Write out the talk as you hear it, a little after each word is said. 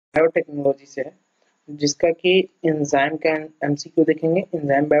Biotechnology से है, जिसका कि एंजाइम का एमसीक्यू देखेंगे,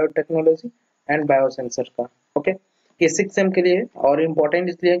 एंजाइम बायोटेक्नोलॉजी एंड बायोसेंसर का। ओके, ये 6 सेम के लिए है और इम्पोर्टेंट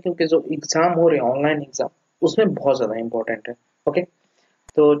इसलिए है क्योंकि जो एग्जाम हो रहे हैं ऑनलाइन एग्जाम, उसमें बहुत ज्यादा इम्पोर्टेंट है। ओके,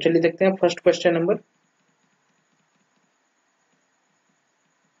 तो चलिए देखते हैं first question number.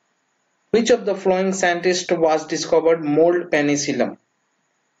 Which of the following scientist was discovered mold penicillin?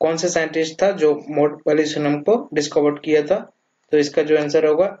 कौन से साइंटिस्ट था जो मोल्ड पेनिसिलम को डिस्कवर किया था? तो इसका जो आंसर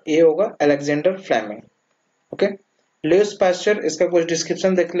होगा ए होगा, Alexander Fleming. Okay, Louis Pasteur, इसका कुछ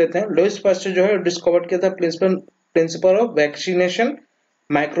डिस्क्रिप्शन देख लेते हैं। लुइस पास्चर जो है डिस्कवर किया था principle of vaccination,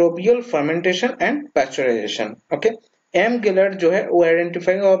 microbial fermentation and pasteurisation. Okay, M गिलर्ड जो है वो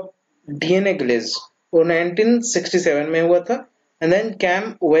आइडेंटिफाइंग ऑफ डीएनए ग्लेज, वो 1967 में हुआ था। एंड देन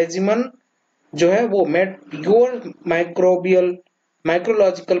कैम वेजिमन जो है वो made pure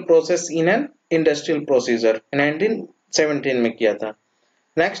माइक्रोलॉजिकल process in an industrial procedure 1917 में किया था।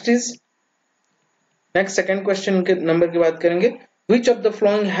 नेक्स्ट सेकंड क्वेश्चन के नंबर की बात करेंगे। Which of the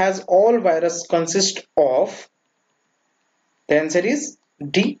following has all virus consist of? The answer is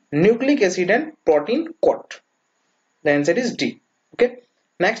D, nucleic acid and protein coat. The answer is D. Okay,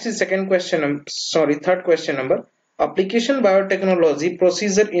 next is third question number. Application biotechnology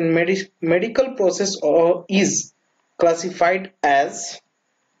procedure in medical process is classified as?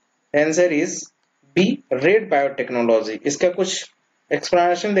 Answer is B, red biotechnology. इसका कुछ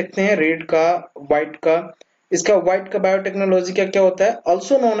explanation देखते हैं red का, white का। इसका white का biotechnology का क्या होता है?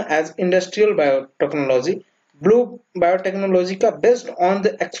 Also known as industrial biotechnology. Blue biotechnology का based on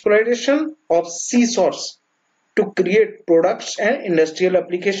the exploration of C source to create products and industrial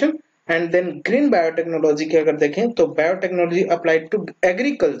application. And then green biotechnology की अगर देखें तो biotechnology applied to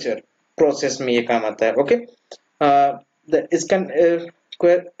agriculture process में ये काम आता है। ओके, इसका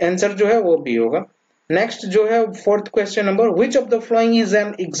आंसर जो है वो बी होगा। नेक्स्ट जो है fourth question number, which of the following is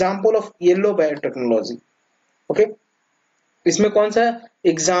an example of yellow biotechnology? Okay, इसमें कौन सा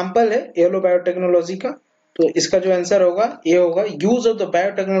एग्जांपल है येलो बायोटेक्नोलॉजी का? तो इसका जो आंसर होगा ये होगा, use of the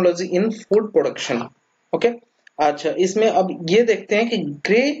biotechnology in food production. Okay, अच्छा इसमें अब ये देखते हैं कि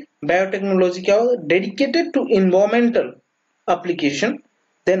ग्रे बायोटेक्नोलॉजी क्या होगा? Dedicated to environmental application.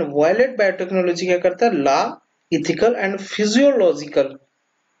 Then violet biotechnology क्या करता है? Law, ethical and physiological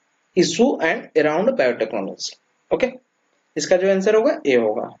issue and around biotechnology. Okay, इसका जो आंसर होगा ए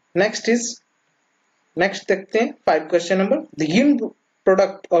होगा। नेक्स्ट देखते हैं 5 question number. The unit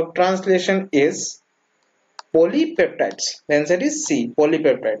product of translation is polypeptides. The answer is C,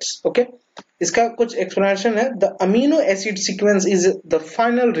 polypeptides. Okay, इसका कुछ एक्सप्लेनेशन है। The amino acid sequence is the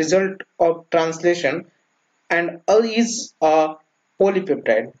final result of translation and is a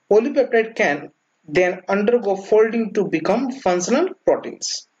polypeptide. Polypeptide can then undergo folding to become functional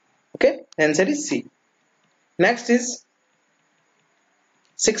proteins. Okay, answer is C. Next is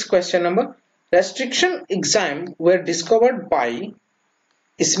 6th question number. Restriction enzyme were discovered by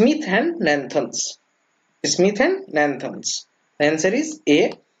Smith and Nathans. The answer is A.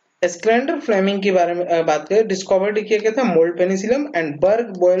 एस्क्लेंडर Fleming के बारे में बात करें, discovered किया गया था mould penicillium. And Berg,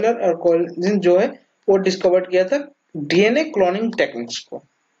 boiler और Colin जो है वो डिस्कवर किया था डीएनए क्लोनिंग टेक्निक्स को।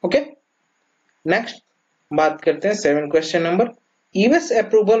 ओके, नेक्स्ट बात करते हैं 7 question number. US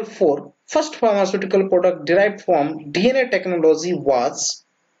approval for first pharmaceutical product derived from DNA technology was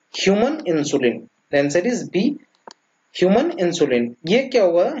human insulin. The answer is B, human insulin. ये क्या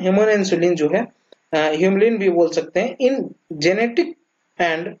हुआ? ह्यूमन इंसुलिन जो है ह्यूमलिन भी बोल सकते हैं, इन जेनेटिक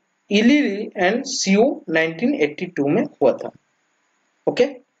एंड इलीली एंड सीओ 1982 में हुआ था। Okay,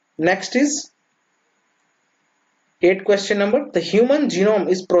 next is 8 question number. The human genome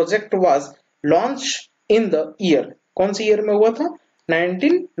इस project was launch in the year. कौन सी ईयर में हुआ था?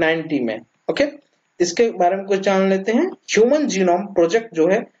 1990 में। ओके, इसके बारे में कुछ जान लेते हैं। ह्यूमन जीनोम प्रोजेक्ट जो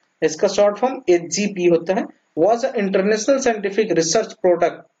है इसका शॉर्ट फॉर्म एचजीपी होता है, was a international scientific research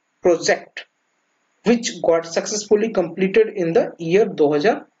project which got successfully completed in the year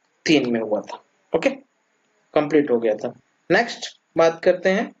 2003 में हुआ था। ओके, कंप्लीट हो गया था। नेक्स्ट बात करते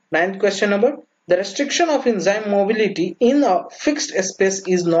हैं 9th question number. The restriction of enzyme mobility in a fixed space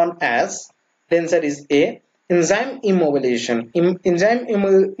is known as. The answer is a, enzyme immobilisation. Enzyme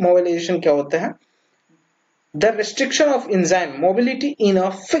immobilisation क्या होता है? The restriction of enzyme mobility in a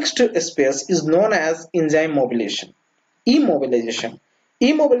fixed space is known as enzyme mobilisation, immobilization.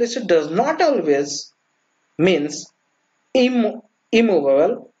 Immobilization does not always means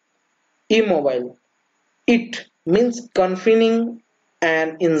immobile. It means confining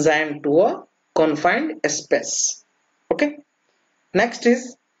an enzyme to a confined space. Okay, next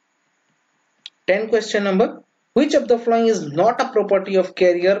is 10 question number. Which of the following is not a property of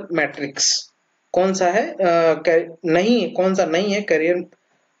carrier matrix? कौन सा है नहीं है, कौन सा नहीं है carrier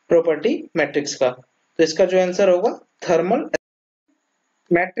property matrix का। तो इसका जो आंसर होगा thermal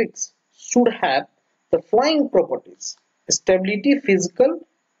matrix should have the following properties: stability, physical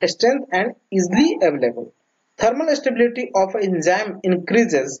strength, and easily available. Thermal stability of an enzyme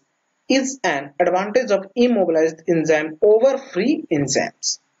increases is an advantage of immobilized enzyme over free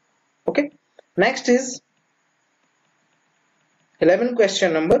enzymes. Okay. Next is 11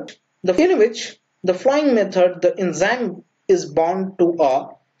 question number, in which the following method the enzyme is bound to a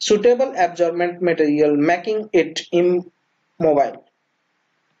suitable absorbent material making it immobile.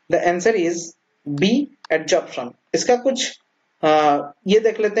 The answer is B, adsorption. इसका कुछ ये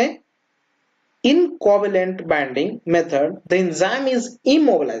देख लेते हैं. In covalent binding method, the enzyme is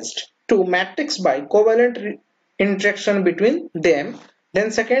immobilized to matrix by covalent interaction between them.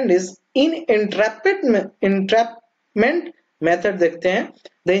 Then second is in entrapment method देखते हैं.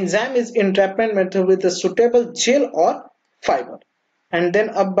 The enzyme is entrapment method with a suitable gel or fiber. And then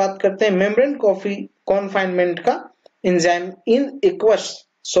अब बात करते हैं membrane confinement का. Enzyme in aqueous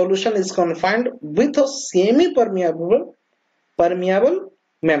solution is confined with a semi-permeable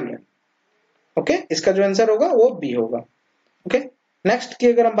membrane. Okay इसका जो answer होगा वो बी होगा. ओके नेक्स्ट की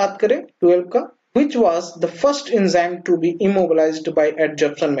अगर हम बात करें 12 का, which was the first enzyme to be immobilized by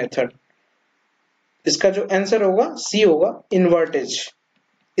adsorption method. इसका जो आंसर होगा सी होगा, इन्वर्टेज.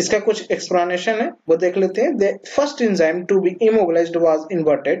 इसका कुछ एक्सप्लेनेशन है वो देख लेते हैं. The first enzyme to be immobilized was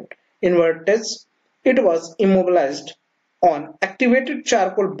invertase. It was immobilized on activated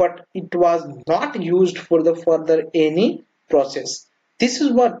charcoal, but it was not used for the further any process. This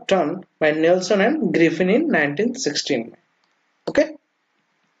is what done by Nelson and Griffin in 1916. Okay.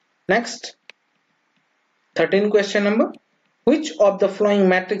 Next, 13 question number. Which of the following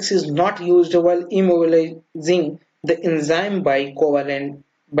matrix is not used while immobilizing the enzyme by covalent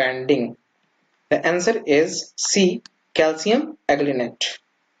binding? The answer is C, calcium agglutinate.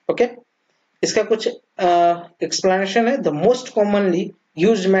 Okay. इसका कुछ explanation है. The most commonly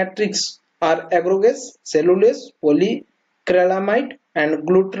used matrix are agrogase, cellulose, polyacrylamide, and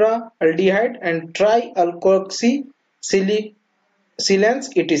glutaraldehyde and trialkoxysilane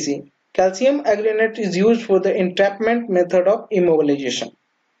etc. Calcium agglutinate is used for the entrapment method of immobilization.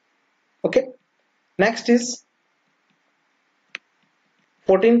 Okay. Next is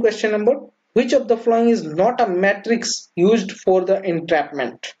 14 question number. Which of the following is not a matrix used for the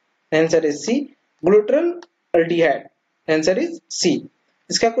entrapment? The answer is C, glutaraldehyde. The answer is C.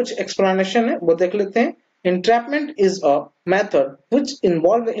 इसका कुछ explanation है वो देख लेते हैं. Entrapment is a method which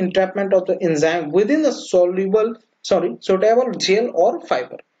involves the entrapment of the enzyme within the suitable gel or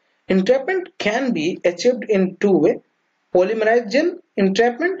fiber. Entrapment can be achieved in two ways: polymerized gel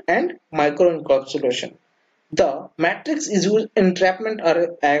entrapment and microencapsulation. The matrix is used entrapment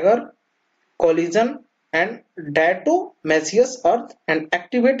are agar, collision, and diatomaceous earth and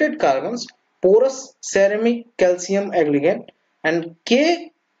activated carbons, porous ceramic calcium aggregate, and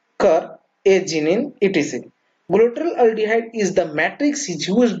K-carnitine etc. Glutaraldehyde is the matrix is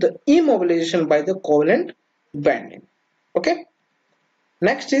used the immobilization by the covalent binding. Okay.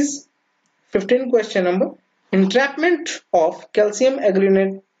 Next is 15 question number. Entrapment of calcium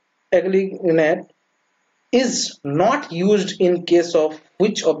agglutinate is not used in case of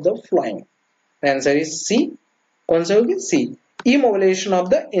which of the following? The answer is C. कौन सा होगी? C. Immobilization of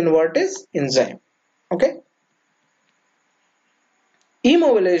the invertase enzyme. Okay.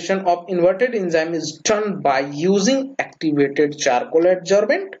 Immobilization of inverted enzyme is done by using activated charcoal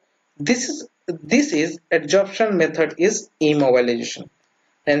adsorbent. This is adsorption method is immobilization.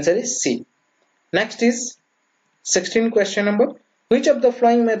 The answer is C. Next is 16 question number. Which of the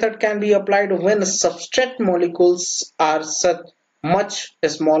following method can be applied when substrate molecules are much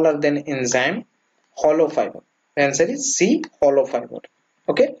smaller than enzyme? Hollow fiber. The answer is C, hollow fiber.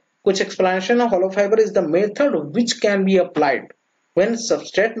 Okay. कुछ explanation of hollow fiber is the method which can be applied when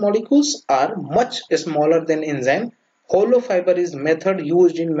substrate molecules are much smaller than enzyme. Hollow fiber is method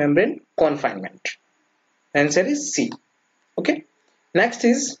used in membrane confinement. Answer is C. Okay. Next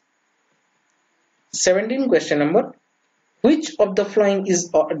is 17 question number. Which of the following is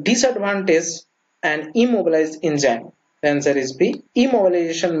a disadvantage an immobilized enzyme? The answer is B.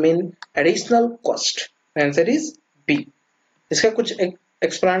 Immobilization means additional cost. The answer is B. इसका कुछ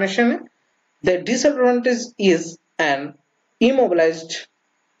explanation है. The disadvantage is an immobilized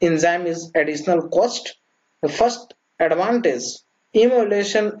enzyme is additional cost. The first advantage,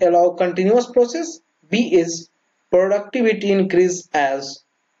 immobilization allow continuous process. B is productivity increase as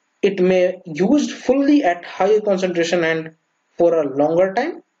it may used fully at higher concentration and for a longer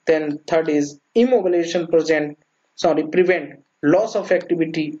time. Then third is immobilization prevent loss of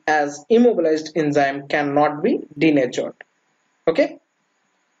activity as immobilized enzyme cannot be denatured. Okay.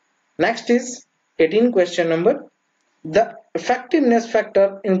 Next is 18 question number. The effectiveness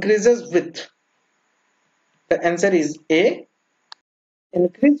factor increases with. The answer is A.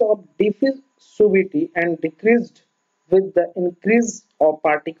 Increase of diffusivity and decreased with the increase of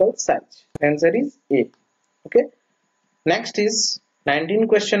particle size. The answer is A. Okay. Next is 19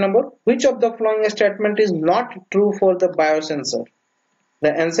 question number. Which of the following statement is not true for the biosensor?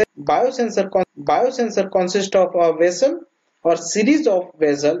 The answer biosensor consists of a vessel or series of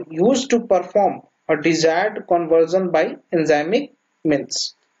vessels used to perform a desired conversion by enzymic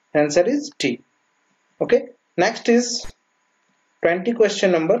means. The answer is D. Okay. Next is 20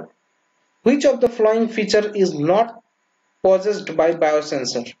 question number. Which of the following feature is not possessed by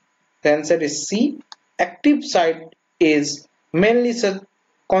biosensor? The answer is C. Active site is mainly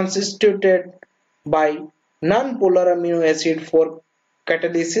constituted by non-polar amino acid for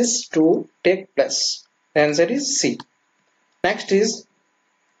catalysis to take place. The answer is C. Next is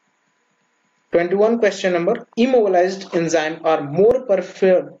 21 question number. Immobilized enzyme are more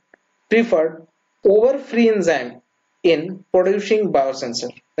preferred over free enzyme in producing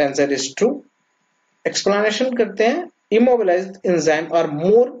biosensor. The answer is true. Explanation करते हैं. Immobilized enzyme are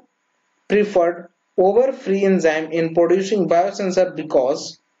more preferred over free enzyme in producing biosensor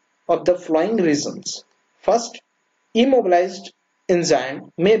because of the following reasons. First, immobilized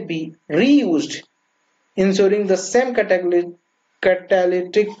enzyme may be reused, ensuring the same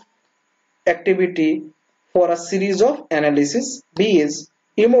catalytic activity for a series of analysis. B is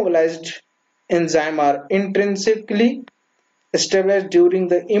immobilized enzyme are intrinsically established during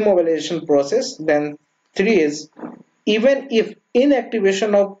the immobilization process. Then 3 is even if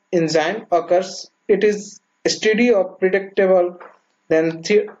inactivation of enzyme occurs, it is steady or predictable. Then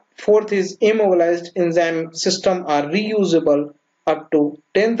 4th is immobilized enzyme system are reusable up to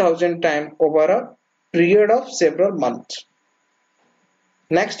 10,000 times over a period of several months.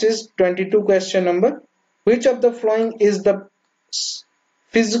 Next is 22 question number. Which of the following is the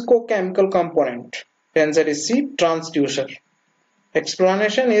physicochemical component? The answer is C. Transducer.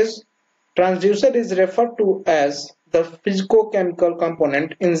 Explanation is transducer is referred to as the physicochemical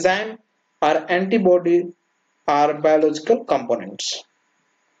component. Enzyme or antibody are biological components.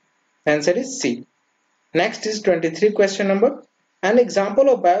 Answer is C. Next is 23 question number. An example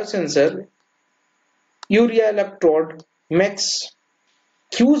of biosensor urea electrode makes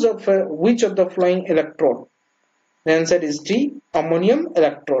use of which of the following electrode? The answer is D. Ammonium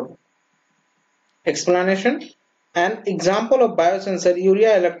electrode. Explanation. An example of biosensor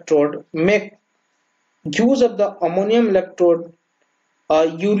urea electrode make use of the ammonium electrode.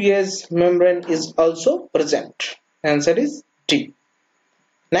 Urease membrane is also present. Answer is D.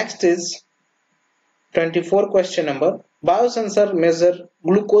 Next is 24 question number. Biosensor measure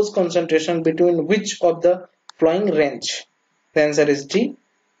glucose concentration between which of the following range? The answer is D.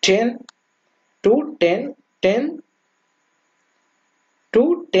 10 to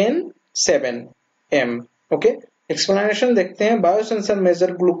 7 m. Okay. Explanation देखते हैं. Biosensor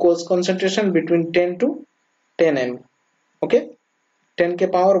measure glucose concentration between 10 to 10 m. Okay. 10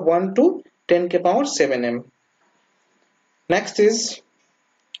 के power 1 to 10 के power 7 m. Next is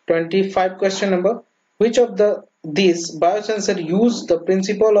 25 question number. Which of these biosensor use the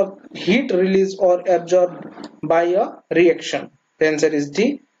principle of heat release or absorbed by a reaction? The answer is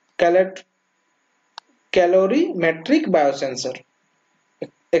D. Calorimetric biosensor.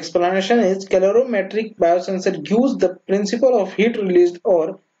 Explanation is calorimetric biosensor use the principle of heat released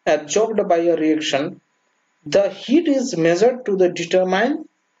or absorbed by a reaction. The heat is measured to determine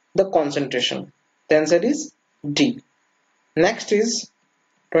the concentration. The answer is D. Next is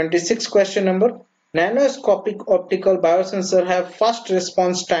 26 question number. Nanoscopic optical biosensor have fast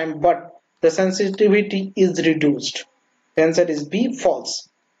response time but the sensitivity is reduced. The answer is B. False.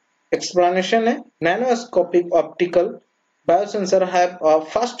 Explanation है nanoscopic optical biosensor have a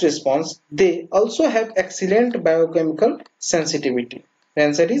fast response. They also have excellent biochemical sensitivity. The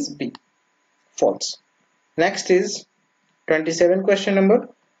answer is B. False. Next is 27 question number.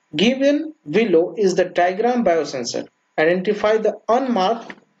 Given below is the diagram biosensor. Identify the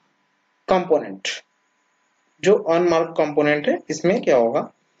unmarked component. जो unmarked component है इसमें क्या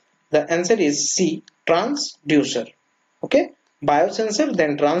होगा? The answer is C. Transducer. Okay. Biosensor,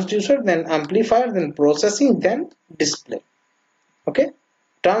 then transducer, then amplifier, then processing, then display. Okay.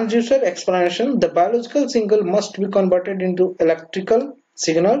 Transducer explanation. The biological signal must be converted into electrical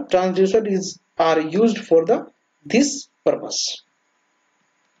signal. Transducer are used for this purpose.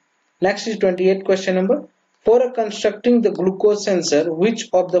 Next is 28 question number. For constructing the glucose sensor, which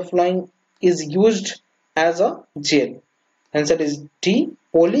of the following is used as a gel? Answer is D.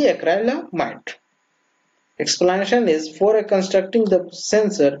 Polyacrylamide. Explanation is for constructing the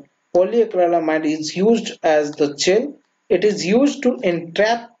sensor, polyacrylamide is used as the gel. It is used to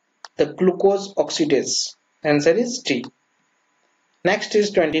entrap the glucose oxidase. Answer is D. Next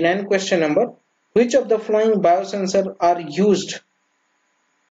is 29 question number. Which of the following biosensors are used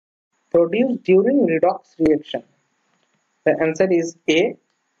produced during redox reaction? The answer is A.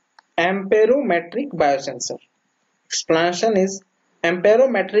 Amperometric biosensor. Explanation is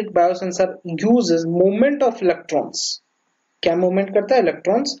amperometric biosensor uses movement of electrons. क्या movement करता है?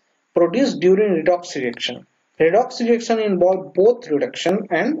 Electrons produced during redox reaction. Redox reaction involve both reduction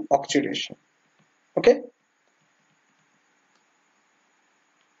and oxidation. Okay.